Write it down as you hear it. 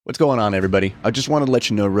What's going on, everybody? I just wanted to let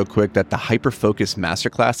you know real quick that the Hyperfocus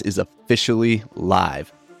Masterclass is officially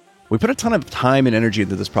live. We put a ton of time and energy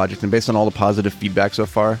into this project, and based on all the positive feedback so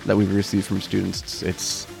far that we've received from students,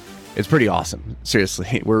 it's pretty awesome.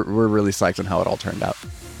 Seriously, we're really psyched on how it all turned out.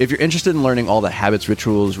 If you're interested in learning all the habits,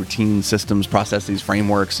 rituals, routines, systems, processes,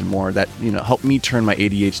 frameworks, and more that help me turn my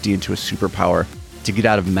ADHD into a superpower to get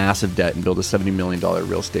out of massive debt and build a $70 million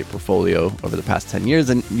real estate portfolio over the past 10 years,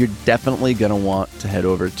 then you're definitely going to want to head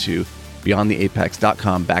over to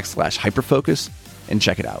beyondtheapex.com/hyperfocus and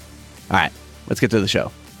check it out. All right, let's get to the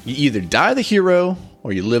show. You either die the hero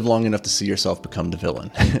or you live long enough to see yourself become the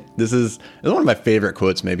villain. This is one of my favorite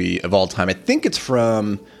quotes maybe of all time. I think it's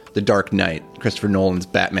from The Dark Knight, Christopher Nolan's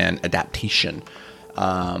Batman adaptation.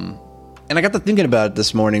 And I got to thinking about it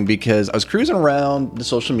this morning because I was cruising around the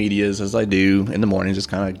social medias, as I do in the morning, just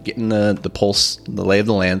kind of getting the pulse, the lay of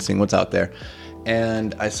the land, seeing what's out there.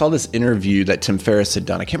 And I saw this interview that Tim Ferriss had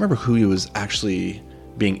done. I can't remember who he was actually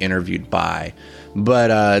being interviewed by.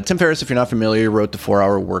 But Tim Ferriss, if you're not familiar, wrote The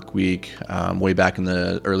 4-Hour Workweek way back in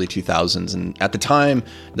the early 2000s. And at the time,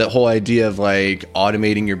 that whole idea of like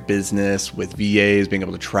automating your business with VAs, being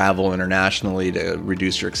able to travel internationally to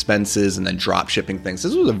reduce your expenses and then drop shipping things,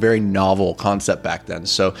 this was a very novel concept back then.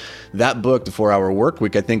 So that book, The 4-Hour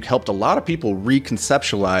Workweek, I think helped a lot of people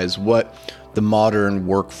reconceptualize what the modern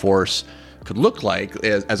workforce could look like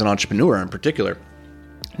as an entrepreneur in particular.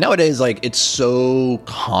 Nowadays, it's so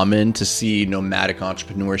common to see nomadic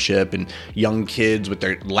entrepreneurship and young kids with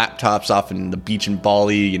their laptops off in the beach in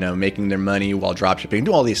Bali, making their money while dropshipping,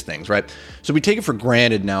 do all these things, right? So we take it for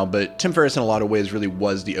granted now, but Tim Ferriss in a lot of ways really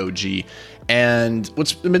was the OG. And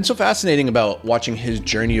what's been so fascinating about watching his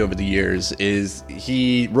journey over the years is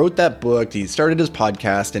he wrote that book, he started his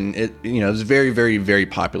podcast, and it was very, very, very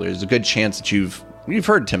popular. There's a good chance that you've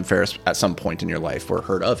heard Tim Ferriss at some point in your life, or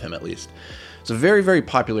heard of him at least. It's a very, very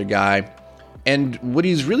popular guy. And what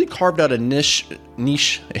he's really carved out a niche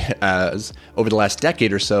as over the last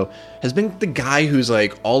decade or so has been the guy who's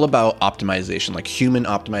all about optimization, human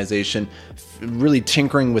optimization, really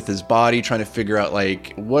tinkering with his body, trying to figure out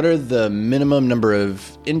what are the minimum number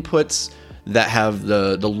of inputs that have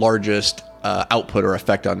the largest output or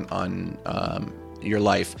effect on your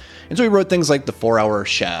life. And so he wrote things like The 4-Hour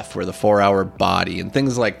Chef or The 4-Hour Body and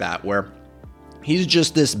things like that, where he's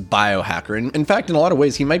just this biohacker. And in fact, in a lot of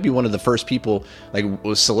ways, he might be one of the first people,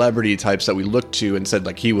 celebrity types that we looked to and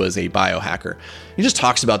said, he was a biohacker. He just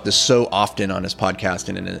talks about this so often on his podcast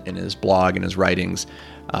and in his blog and his writings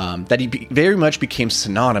that he very much became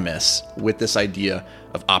synonymous with this idea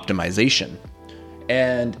of optimization.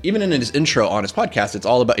 And even in his intro on his podcast, it's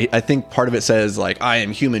all about, I think part of it says, I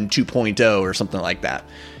am human 2.0 or something like that.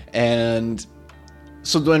 And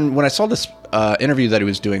so when I saw this interview that he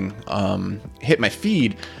was doing hit my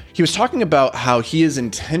feed, he was talking about how he is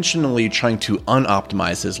intentionally trying to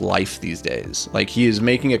unoptimize his life these days. He is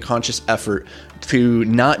making a conscious effort to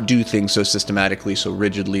not do things so systematically, so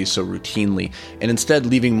rigidly, so routinely, and instead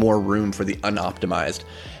leaving more room for the unoptimized.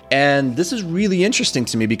 And this is really interesting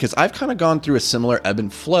to me because I've kind of gone through a similar ebb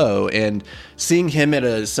and flow, and seeing him at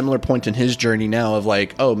a similar point in his journey now of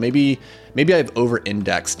maybe I've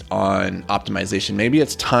over-indexed on optimization. Maybe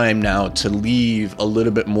it's time now to leave a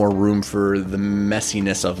little bit more room for the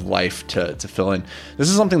messiness of life to fill in. This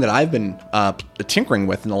is something that I've been tinkering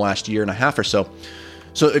with in the last year and a half or so.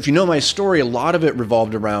 So if you know my story, a lot of it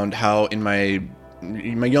revolved around how in my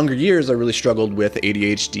younger years, I really struggled with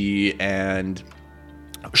ADHD and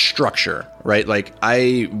structure, right?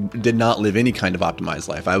 I did not live any kind of optimized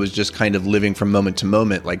life. I was just kind of living from moment to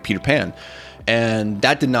moment like Peter Pan. And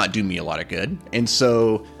that did not do me a lot of good. And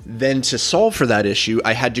so then to solve for that issue,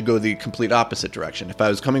 I had to go the complete opposite direction. If I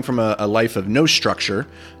was coming from a life of no structure,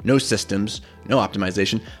 no systems, no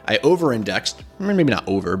optimization, I over-indexed, maybe not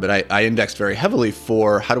over, but I indexed very heavily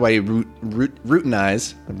for how do I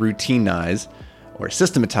routinize, or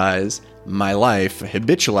systematize my life,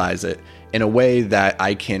 habitualize it in a way that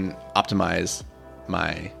I can optimize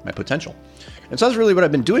my potential. And so that's really what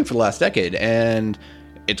I've been doing for the last decade. And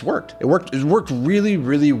it's worked. It worked really,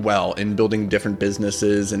 really well in building different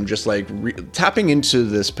businesses and just tapping into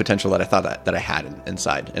this potential that I thought that I had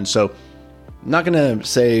inside. And so I'm not going to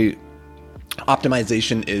say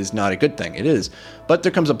optimization is not a good thing. It is. But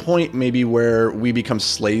there comes a point maybe where we become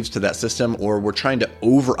slaves to that system, or we're trying to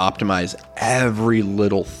over-optimize every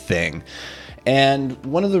little thing. And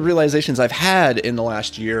one of the realizations I've had in the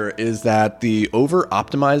last year is that the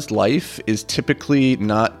over-optimized life is typically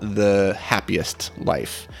not the happiest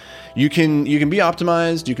life. You can be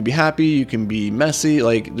optimized, you can be happy, you can be messy.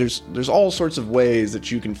 There's all sorts of ways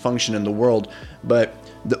that you can function in the world, but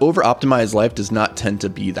the over-optimized life does not tend to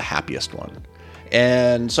be the happiest one.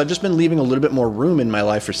 And so I've just been leaving a little bit more room in my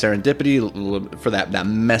life for serendipity, for that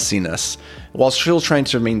messiness, while still trying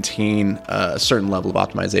to maintain a certain level of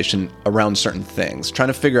optimization around certain things, trying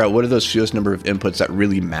to figure out what are those fewest number of inputs that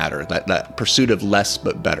really matter, that pursuit of less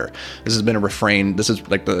but better. This has been a refrain. This is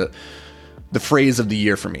like the phrase of the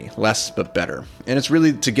year for me, less but better. And it's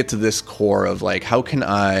really to get to this core of like, how can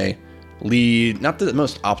I lead not the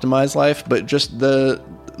most optimized life, but just the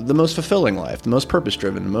most fulfilling life, the most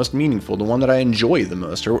purpose-driven, the most meaningful, the one that I enjoy the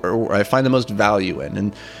most, or I find the most value in.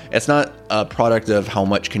 And it's not a product of how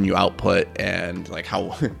much can you output and like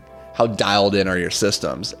how dialed in are your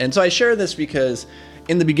systems. And so I share this because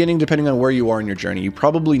in the beginning, depending on where you are in your journey, you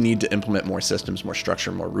probably need to implement more systems, more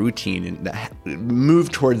structure, more routine, and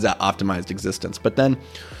move towards that optimized existence. But then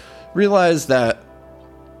realize that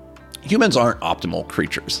humans aren't optimal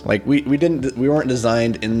creatures. Like we weren't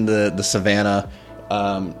designed in the savannah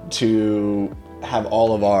to have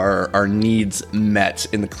all of our needs met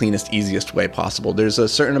in the cleanest, easiest way possible. There's a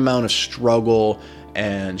certain amount of struggle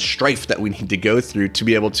and strife that we need to go through to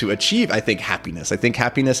be able to achieve, I think, happiness. I think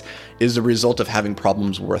happiness is a result of having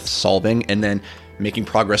problems worth solving and then making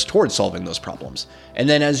progress towards solving those problems. And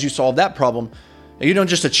then as you solve that problem, you don't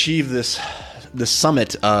just achieve this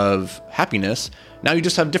summit of happiness. Now you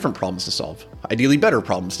just have different problems to solve, ideally better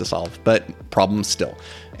problems to solve, but problems still.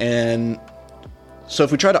 And so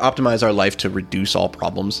if we try to optimize our life to reduce all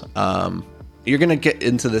problems, you're going to get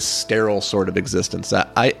into this sterile sort of existence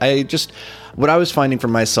that what I was finding for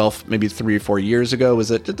myself maybe 3 or 4 years ago was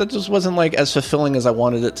that just wasn't like as fulfilling as I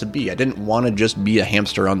wanted it to be. I didn't want to just be a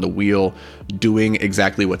hamster on the wheel doing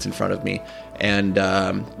exactly what's in front of me. And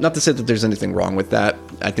not to say that there's anything wrong with that.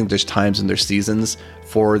 I think there's times and there's seasons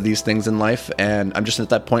for these things in life. And I'm just at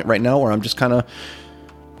that point right now where I'm just kind of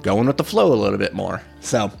going with the flow a little bit more.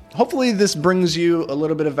 So hopefully this brings you a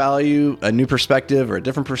little bit of value, a new perspective or a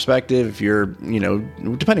different perspective. If you're,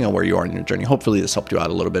 depending on where you are in your journey, hopefully this helped you out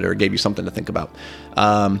a little bit or gave you something to think about.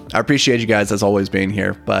 I appreciate you guys as always being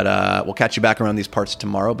here, but we'll catch you back around these parts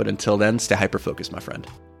tomorrow. But until then, stay hyper-focused, my friend.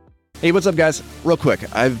 Hey, what's up, guys? Real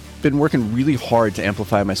quick, I've been working really hard to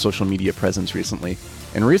amplify my social media presence recently,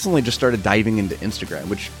 and recently just started diving into Instagram,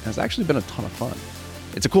 which has actually been a ton of fun.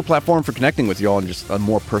 It's a cool platform for connecting with you all in just a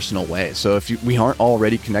more personal way. So if we aren't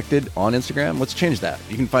already connected on Instagram, let's change that.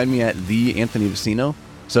 You can find me at @TheAnthonyVicino.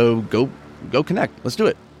 So go connect. Let's do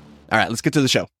it. All right, let's get to the show.